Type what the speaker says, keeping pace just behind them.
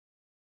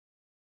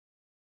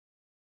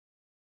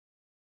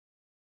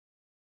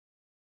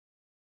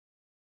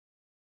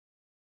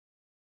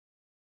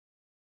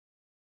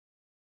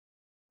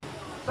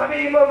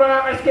Sabihin mo,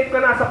 makaka-escape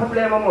ka na sa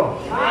problema mo.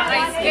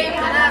 Makaka-escape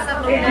ka na sa In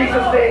problema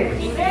Jesus' mo. name.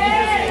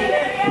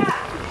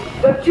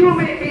 That you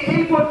may be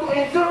able to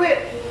endure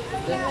it.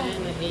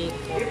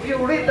 If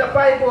you read the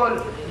Bible,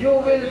 you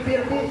will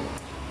feel this.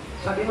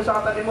 Sabi mo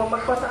sa katabi mo,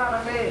 magbasa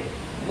ka kasi.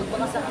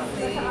 Magbasa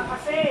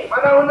kasi.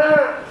 Panahon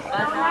na.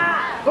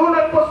 Do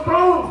not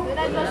postpone. Do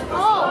not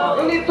postpone.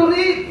 You need to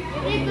read.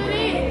 You need to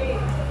read.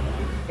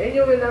 And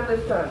you will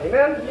understand.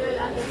 Amen?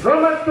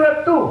 Romans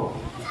 12:2.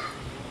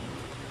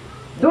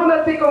 Do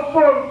not be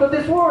conformed to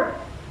this world.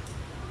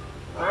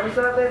 Ano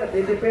sa atin?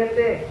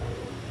 Nagdidepende.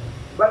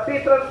 But be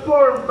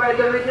transformed by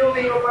the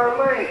renewing of our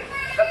mind,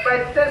 that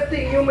by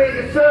testing you may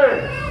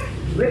discern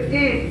with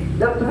it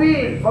the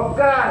will of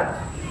God,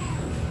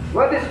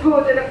 what is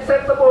good and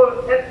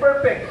acceptable and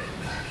perfect.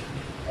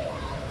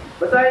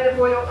 Basahin niyo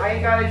po yung, I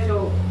encourage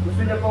you,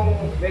 gusto niyo pong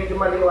medyo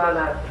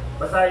maliwanag,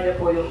 basahin niyo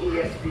po yung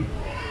ESV.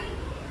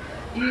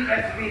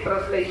 ESV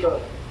translation.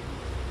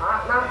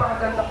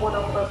 Napakaganda po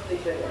ng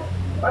translation niya.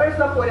 Parehas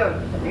lang po yun,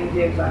 hindi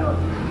yung sa ano.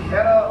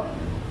 Pero,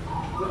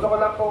 gusto ko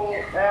lang pong,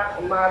 kaya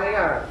umari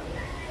nga,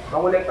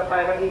 mangulekta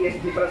tayo ng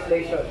ESV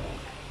translation.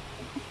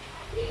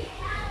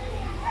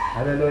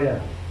 Hallelujah.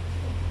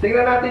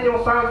 Tingnan natin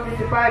yung Psalm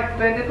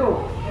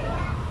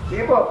 55:22.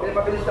 Sige po,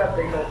 pinapabilis natin.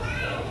 Tingnan.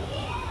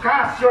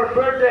 Cast your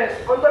burdens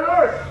on the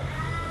Lord.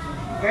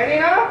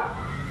 Kanina?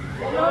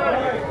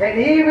 And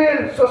He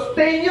will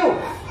sustain you.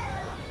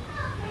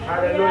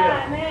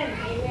 Hallelujah.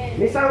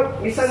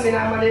 Minsan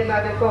minamalit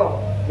natin to.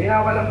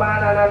 Binawalang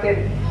bahala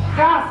natin.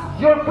 Cast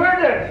your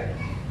burden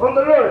on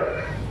the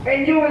Lord,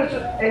 and He will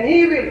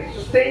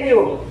sustain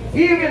you.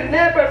 He will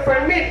never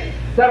permit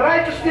the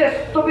righteousness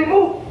to be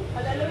moved.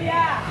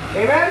 Hallelujah.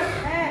 Amen?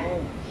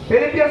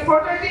 Philippians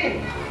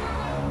 4:13.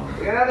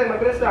 Tingnan natin,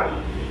 mabilis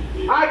lang.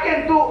 I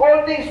can do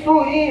all things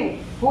through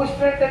Him who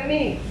strengthens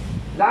me.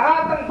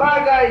 Lahat ng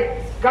bagay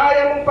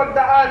kaya mong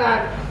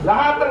pagdaanan.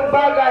 Lahat ng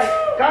bagay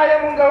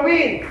kaya mong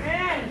gawin.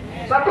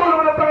 Sa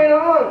tulong ng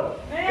Panginoon.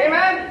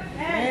 Amen?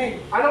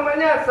 Ano man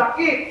yan?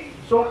 Sakit,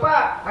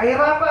 sumpa,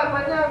 kahirapan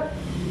man yan.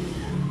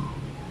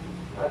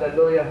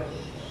 Hallelujah.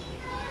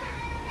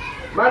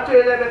 Matthew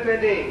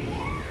 11:28.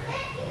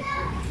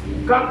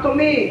 Come to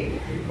me,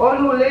 all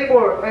who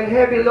labor and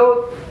heavy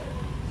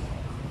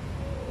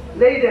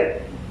laden,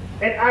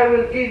 and I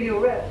will give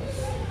you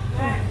rest.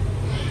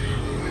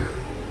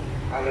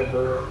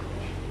 Hallelujah.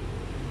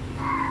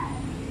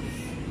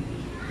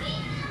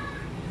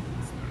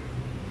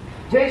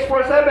 James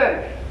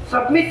 4:7.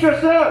 Submit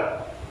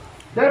yourself,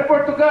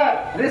 therefore, to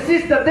God.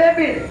 Resist the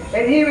devil,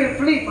 and he will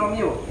flee from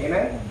you.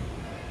 Amen?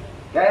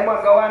 Kaya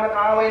mga gawa ng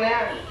kaaway na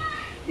yan,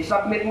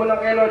 isubmit mo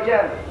lang kay Lord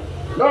yan.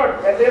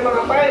 Lord, ito yung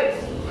mga files,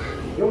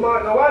 yung mga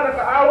gawa ng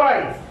kaaway,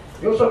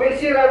 yung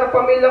sumisira ng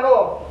pamilya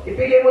ko,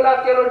 ibigay mo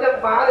lahat kay Lord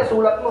yan, mahal,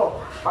 sulat mo.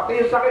 Pati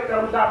yung sakit,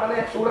 karamdaman na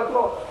yan, sulat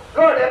mo.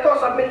 Lord, ito,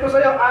 submit ko sa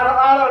iyo,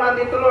 araw-araw,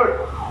 nandito, Lord.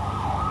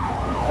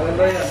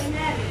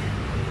 Hallelujah.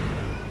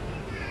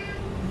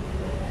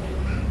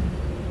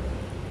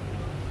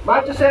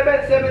 Matthew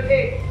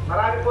 7:7-8.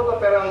 Marami po to,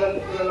 pero hanggang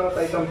dito na lang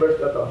sa isang verse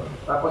na to.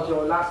 Tapos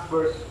yung last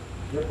verse,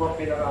 yun po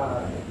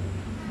pinaka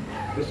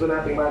gusto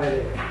nating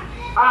marinig.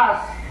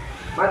 Ask,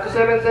 Matthew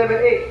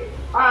 7:7-8.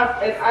 Ask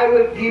and I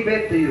will give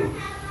it to you.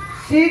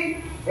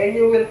 Seek and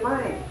you will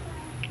find.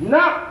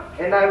 Knock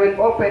and I will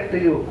open to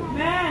you.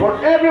 Amen.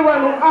 For everyone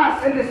who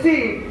asks and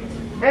receives,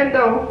 and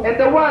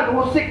the one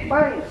who seeks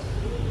finds.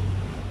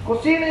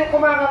 Kung sino yung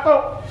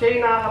kumakatok, siya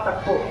yung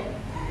nakakatagpo.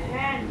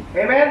 Amen.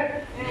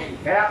 Amen?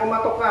 Kaya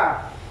kumatok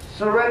ka,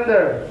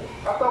 surrender.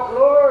 Katok,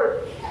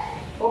 Lord.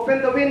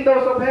 Open the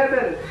windows of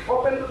heaven.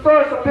 Open the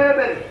doors of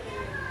heaven.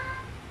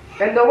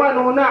 And the one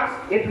who knocks,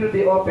 it will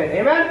be open.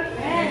 Amen?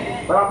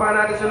 Amen.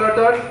 Parapahan natin si Lord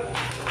doon.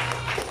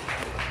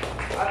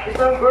 At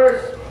isang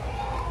verse.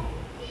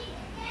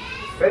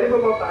 Pwede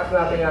po bang taas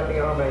natin ating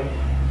kamay?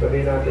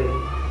 Sabihin natin.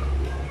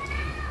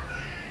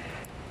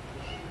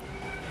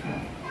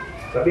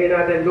 Sabihin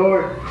natin,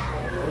 Lord,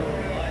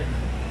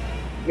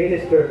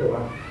 minister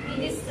to us.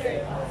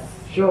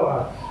 Show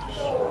us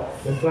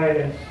the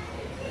silence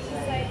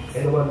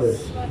and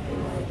wonders.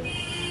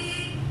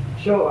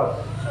 Show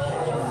us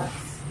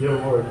your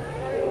word,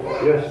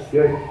 your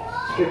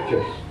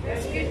scriptures.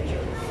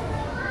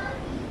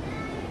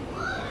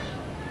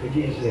 In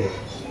Jesus' name.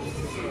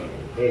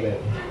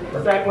 Amen.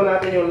 Basahin po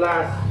natin yung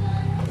last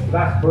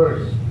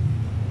verse.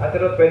 At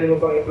Rod, pwede mo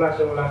bang i-flash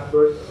yung last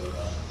verse?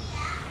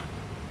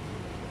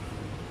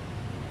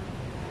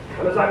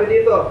 Ano sabi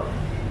dito?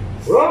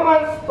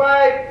 Romans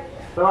 5.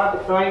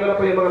 Tawagin ko na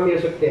po yung mga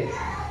music din.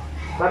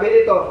 Sabi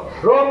dito,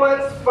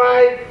 Romans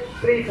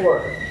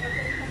 5:3-4.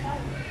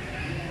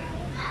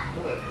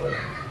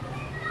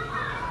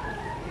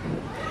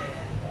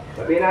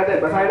 Sabihin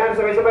natin, basahin natin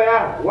sabay-sabay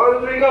ha. 1,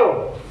 2, 3,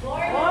 go!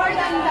 More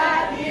than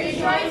that, we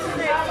rejoice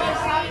in our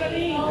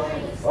suffering.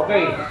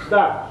 Okay,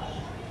 stop.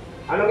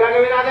 Anong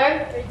gagawin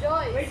natin?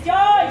 Rejoice.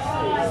 Rejoice.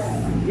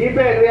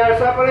 Even we are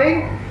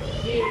suffering?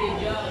 We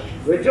rejoice.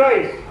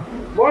 Rejoice.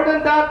 More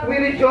than that, we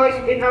rejoice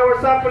in our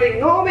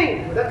suffering,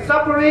 knowing that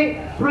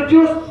suffering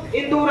produces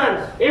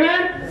endurance.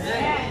 Amen?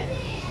 Amen.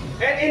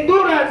 And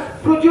endurance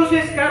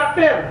produces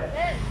character.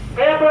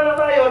 Kaya pala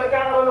tayo,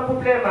 nagkakaroon ng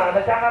problema,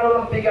 nagkakaroon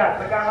ng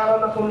bigat,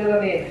 nagkakaroon ng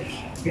suliranin.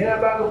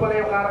 Binabago pala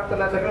yung character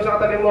natin. Kung sa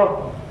katabi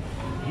mo,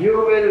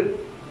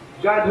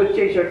 God will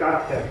change your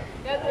character.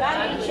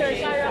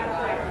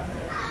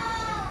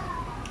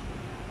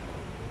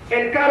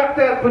 And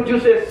character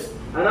produces,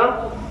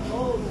 ano?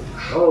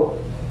 Oh,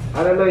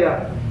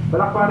 hallelujah.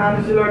 Palakpakan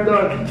natin si Lord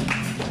doon.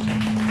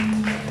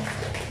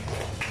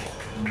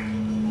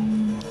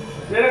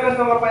 Sino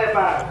gusto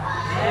mapayapaan?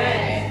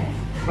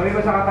 Sabi mo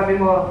sa katabi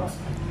mo,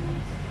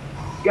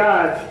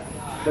 God,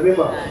 sabi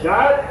mo,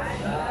 God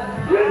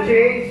will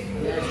change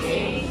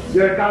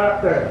your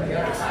character.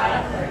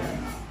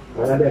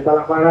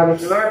 Palakpakan natin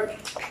si Lord.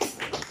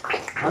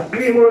 At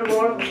 3 more.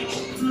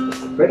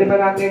 Pwede ba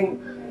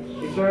natin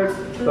i-serve?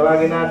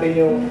 Tawagin natin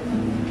yung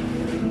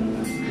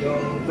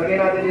lagay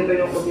natin dito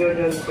yung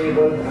communion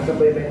table. Asa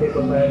ba yung may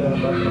table tayo ng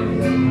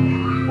baptism?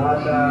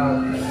 At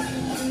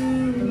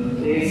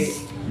si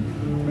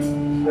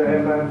Sir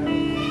Evan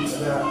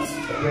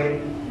okay.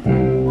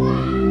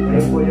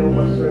 Ayun po yung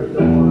mag-serve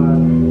ng mga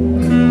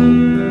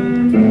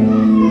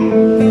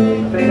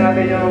tayo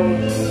natin yung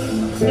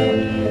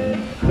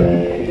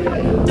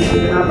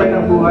pinapay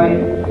ng buhay.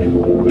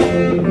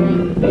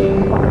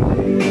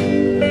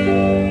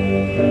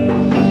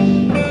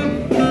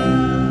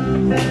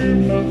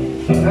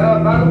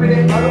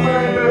 Bago pa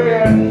lang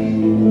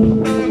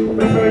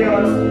prepare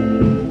yun,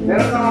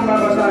 meron na akong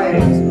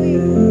babasahin.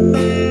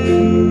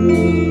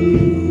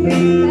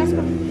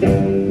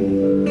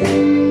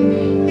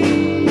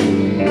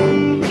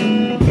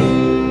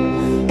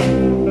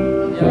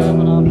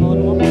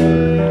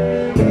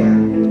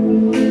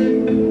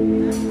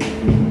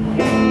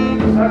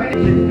 Sabi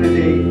ni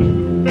today,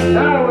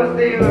 now as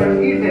they were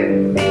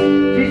eaten,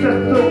 Jesus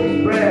took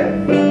his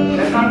bread,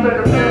 and after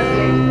the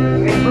blessing,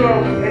 he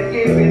broke and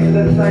gave it to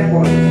the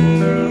disciples,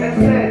 and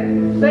said,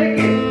 take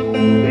it,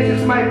 this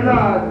is my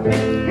blood.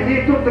 And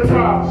he took the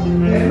cup,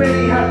 and when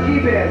he had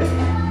given,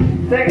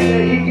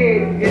 secondly he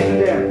gave it to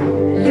them,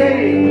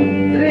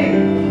 saying, drink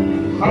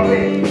of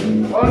it,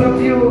 all of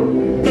you,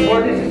 for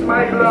this is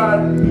my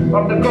blood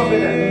of the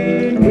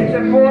covenant, which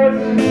is poured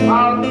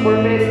out for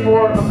many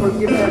for the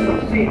forgiveness of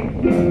sin.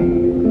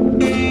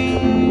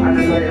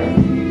 Hallelujah.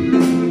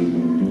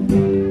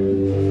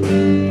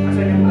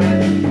 Asan yung bread?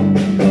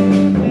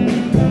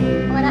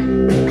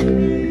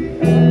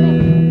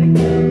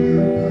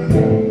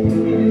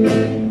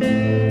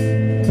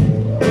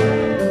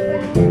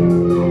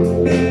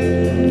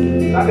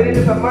 Sabi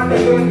dito sa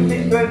Matthew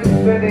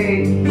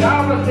 26:26-28,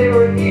 now as they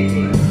were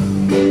eating,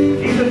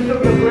 Jesus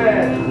took the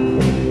bread.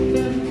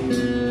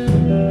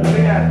 Sabi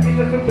niya,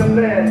 Jesus took the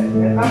bread,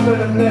 and after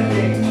the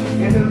blessing,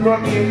 Jesus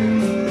broke it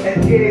and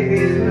gave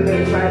it to the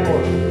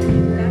disciples.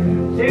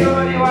 Sino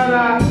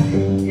maniwala,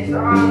 isa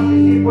kang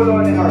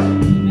disipulo ni Lord?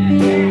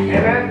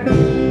 Amen?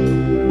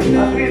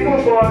 As we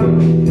move on,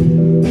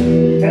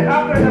 and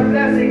after the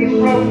blessing, he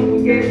broke,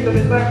 gave to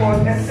the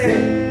disciples, and said,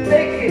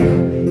 take it,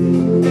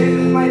 this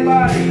is my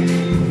body.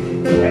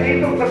 And he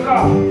took the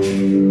cup.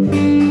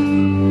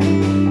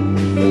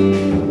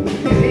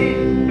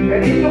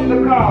 And he took the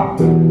cup.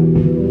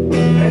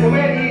 And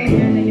when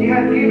he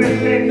had given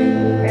thanks,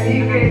 and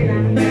he gave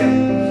them,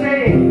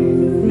 saying,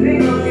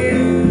 drink of it,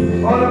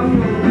 all of you,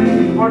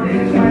 for this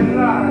is my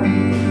blood,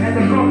 and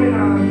the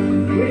covenant,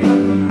 which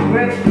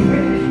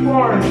is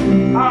poured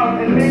out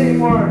and many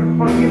for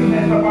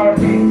forgiveness of our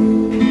sins.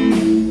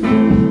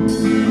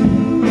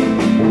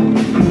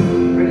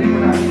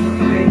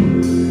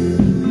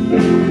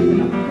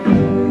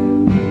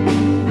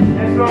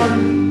 Lord,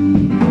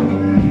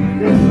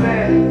 this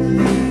bread,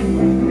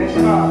 this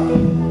cup,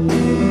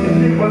 this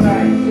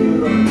symbolize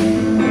you, Lord,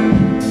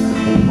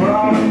 for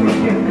our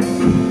forgiveness.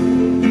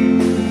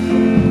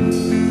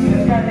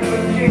 This God, you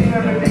will change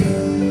everything.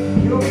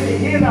 You will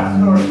heal us,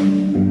 Lord,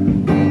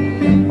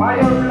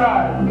 by your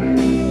blood,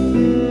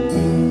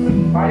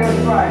 by your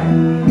stripes.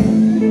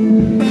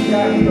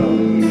 God, you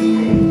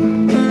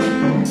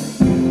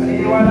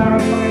naniniwala kami,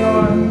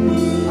 Panginoon,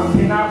 ang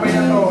sinapay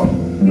na to,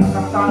 ang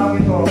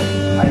kaptanong ito,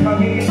 ay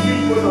magiging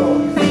símbolo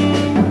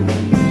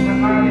ng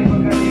aming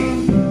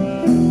pagdating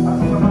at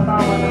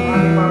pagkakatawa ng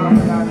aming mga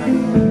kasalanan.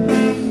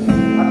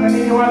 At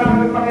naniniwala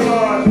kami,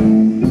 Panginoon,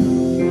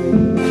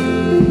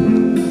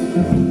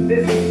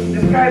 this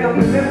kind of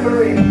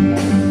remembering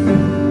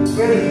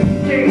will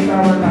change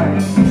our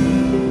lives.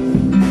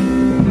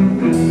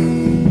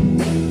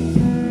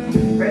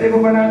 Pwede mo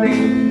ba natin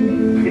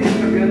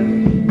i-distribute?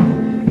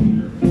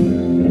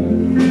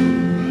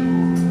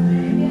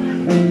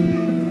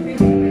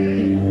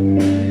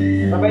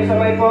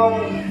 Sabay-sabay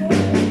pong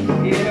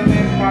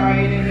i-remember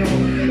kakainin yung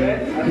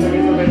bread at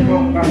sabay-sabay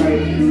pong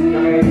kakainin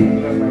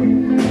yung sabay.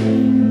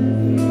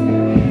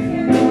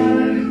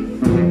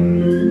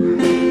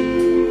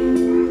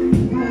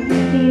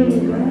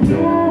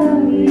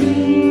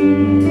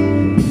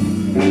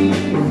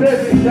 It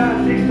says in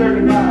John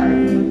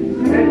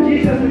 6:35, and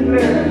Jesus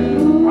declared,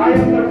 I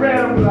am the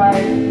bread of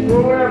life.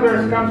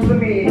 Whoever comes to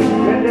me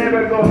will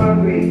never go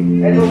hungry,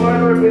 and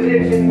whoever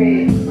believes in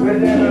me will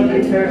never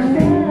be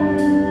thirsty.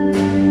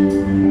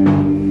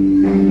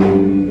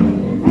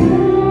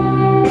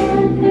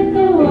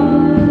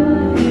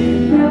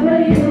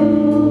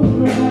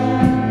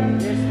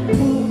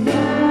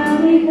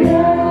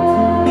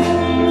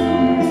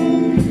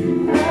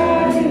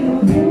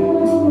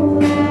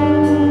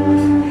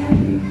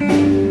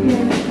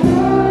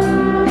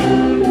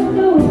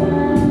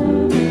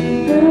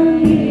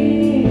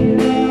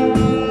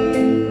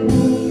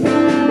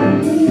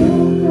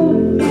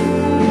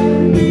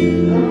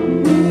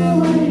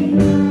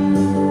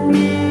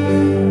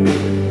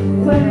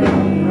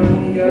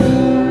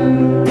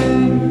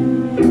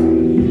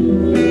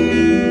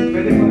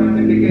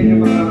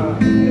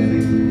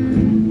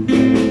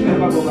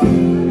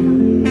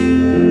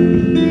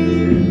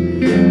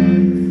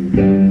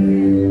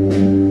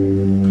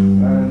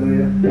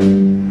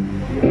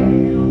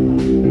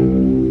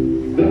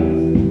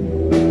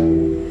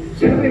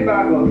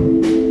 bago.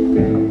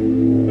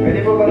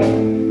 Pwede po bang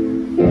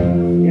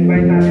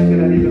invite natin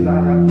sila dito sa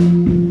harap?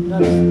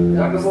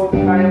 Bago po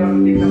tayo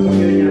mag-take ng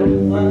communion,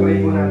 pray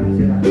po natin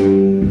sila.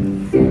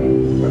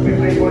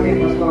 Pag-pray po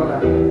ni Pastora.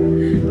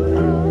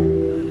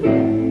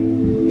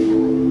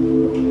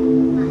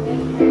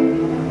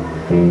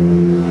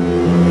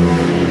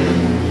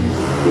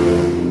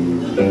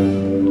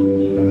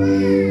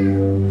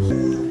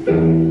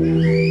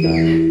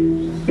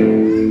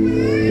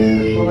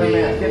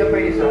 Sino pa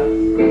isa?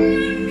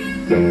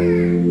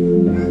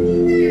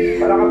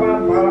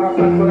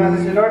 Palakapan po natin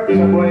si Lord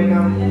sa buhay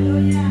ng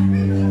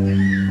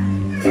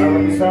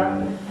bawat isa.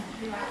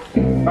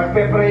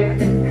 Pag-pray,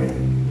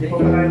 hindi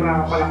po tayo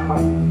makakapalakpak.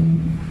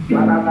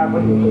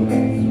 Matatapon po.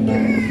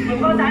 Hindi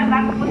po tayo,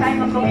 bago po tayo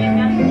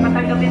mag-communion,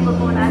 patanggapin po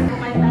muna. Kung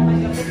kayo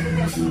tatanggapin po siya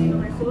sa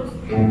Panginoong Jesus.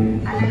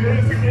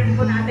 Hallelujah, sabihin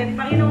po natin,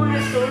 Panginoong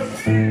Jesus.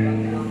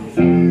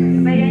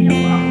 Sabayan niyo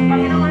po ako,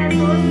 Panginoong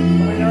Jesus.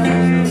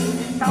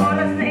 Sa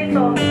oras na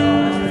ito,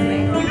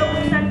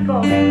 inubuksan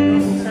ko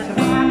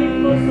ang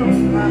aking puso.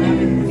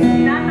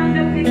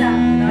 Tinatanggap kita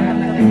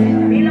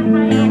bilang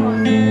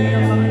Panginoon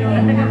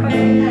at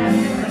tagapagligtas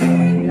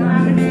ng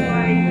aking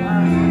buhay.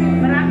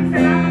 Maraming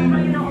salamat,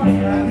 Panginoon,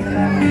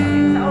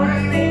 sa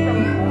oras na ito,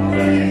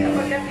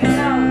 sapagkat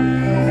ikaw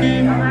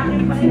ang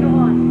aking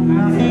Panginoon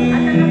at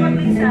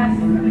tagapagligtas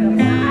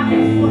ng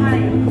aking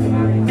buhay.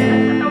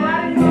 At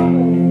patawarin mo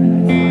ako,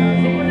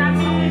 simula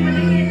ko ako'y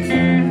maligid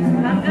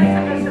hanggang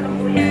sa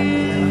kasalukuyan.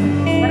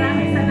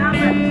 Maraming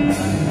salamat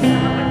sa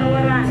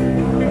kapatawaran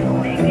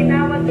na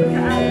iginawad mo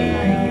sa akin.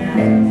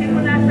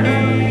 Simula sa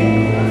araw na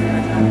ito,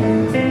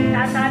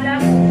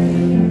 tatalang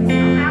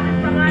ang aking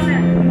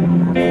pangalan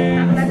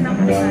sa aklat ng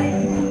buhay.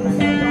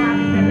 Ito ang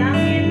aking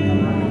dalangin,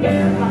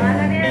 sa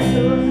pangalan ni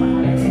Jesus.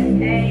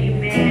 Amen.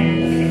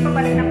 Sige,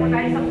 pabalik na po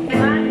tayo sa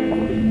buwan.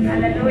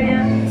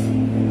 Hallelujah.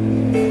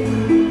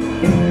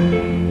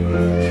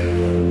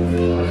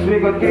 As we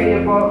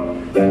continue po,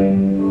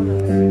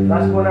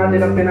 last po natin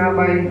ang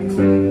tinapay.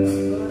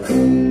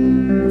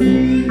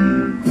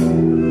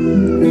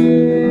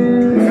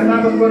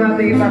 Pagkatapos po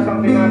natin itas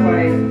ang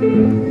tinapay,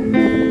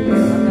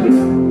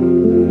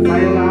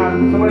 tayo lahat,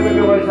 sumunod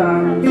ko sa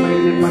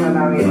mahilig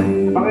manalangin.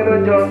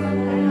 Panginoon Diyos,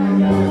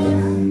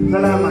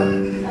 salamat.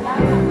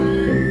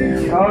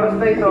 Sa oras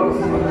na ito,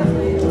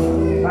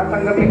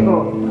 tatanggapin ko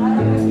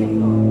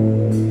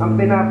ang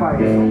tinapay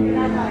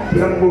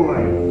ng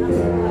buhay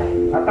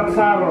at ang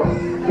saro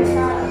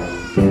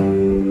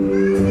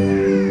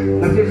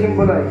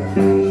nagsisimbolize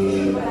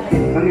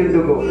ng iyong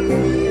dugo.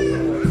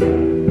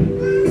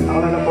 Ako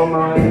na lang po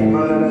mga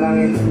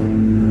nanalangin.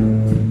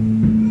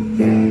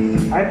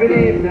 I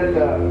believe that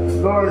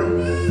Lord,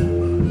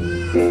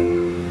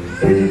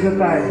 this is the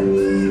time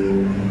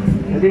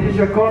and this is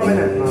your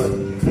covenant, Lord.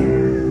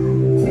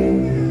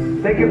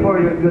 Thank you for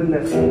your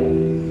goodness.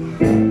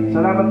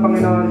 Salamat,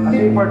 Panginoon, as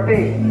we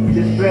partake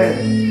this bread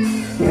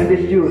and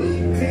this juice.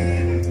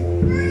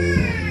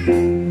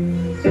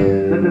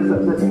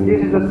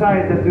 This is the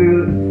sign that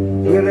we're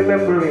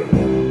remembering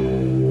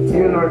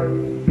you, Lord,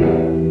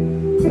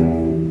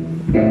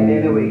 in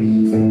any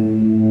ways.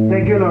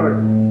 Thank you, Lord,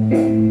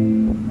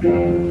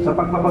 sa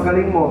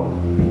pagpapagaling mo.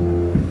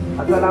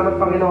 At salamat,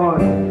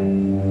 Panginoon,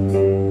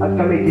 at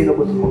kami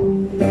tinubos mo.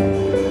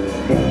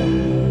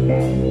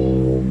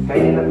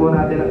 Kainin na po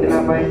natin ang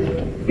tinapay.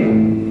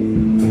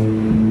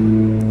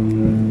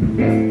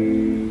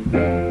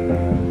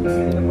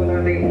 Kainin na po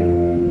natin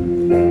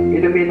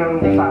inumin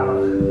ng saro.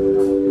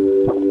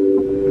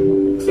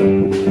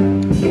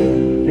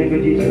 Thank you,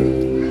 Jesus.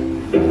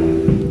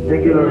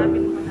 Thank you, Lord.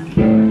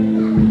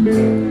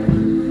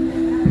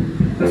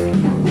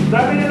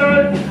 Sabi ni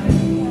Lord,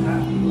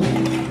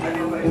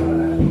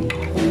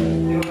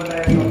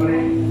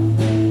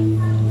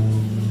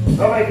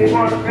 okay,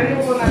 before, pwede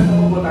mo po na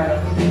sumubo tayo.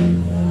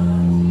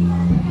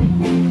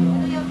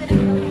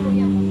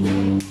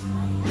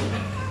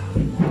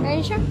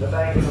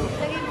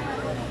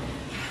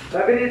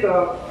 Sabi dito,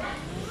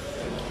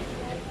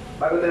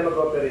 bago tayo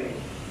mag-operate,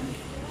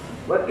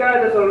 what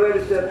God has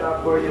already set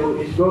up for you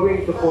is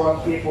going to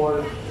cause people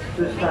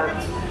to stand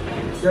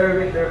there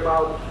with their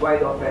mouth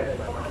wide open.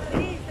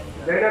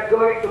 They're not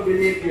going to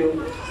believe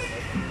you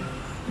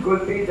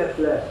could be that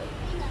blessed,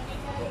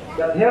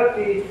 that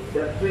healthy,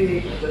 that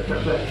free, that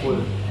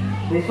successful.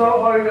 They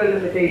saw all your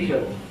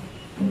limitations.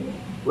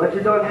 What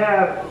you don't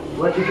have,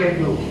 what you can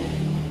do.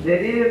 They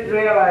didn't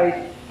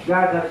realize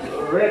God has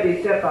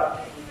already set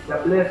up the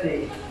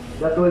blessing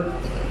that would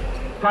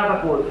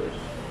catapult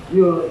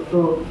you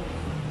to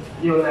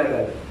new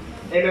level.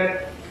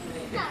 Amen?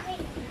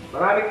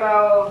 Maraming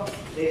tao,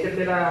 naisip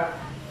nila,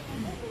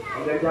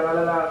 ang ganda ka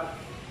lang.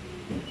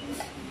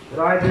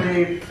 Pero I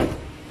believe,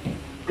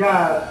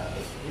 God,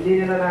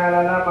 hindi nila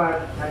nalalaman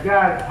na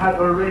God had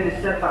already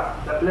set up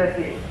the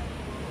blessing.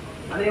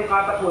 Ano yung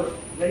catapult?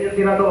 Yan yung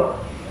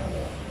tirador.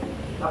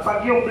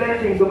 Kapag yung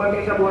blessing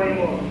dumating sa buhay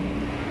mo,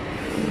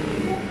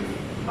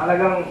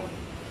 talagang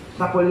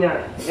sapol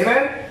yan.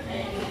 Amen?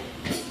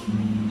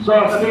 So,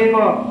 sabihin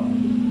mo,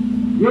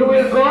 You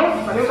will go.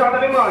 Ano yung sa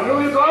katabi mo? You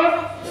will go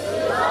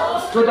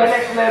to the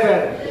next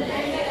level.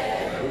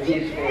 In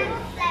Jesus' name.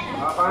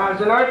 Mga pangalan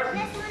sa Lord.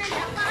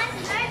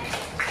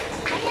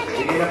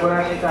 Bigyan na po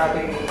natin sa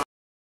ating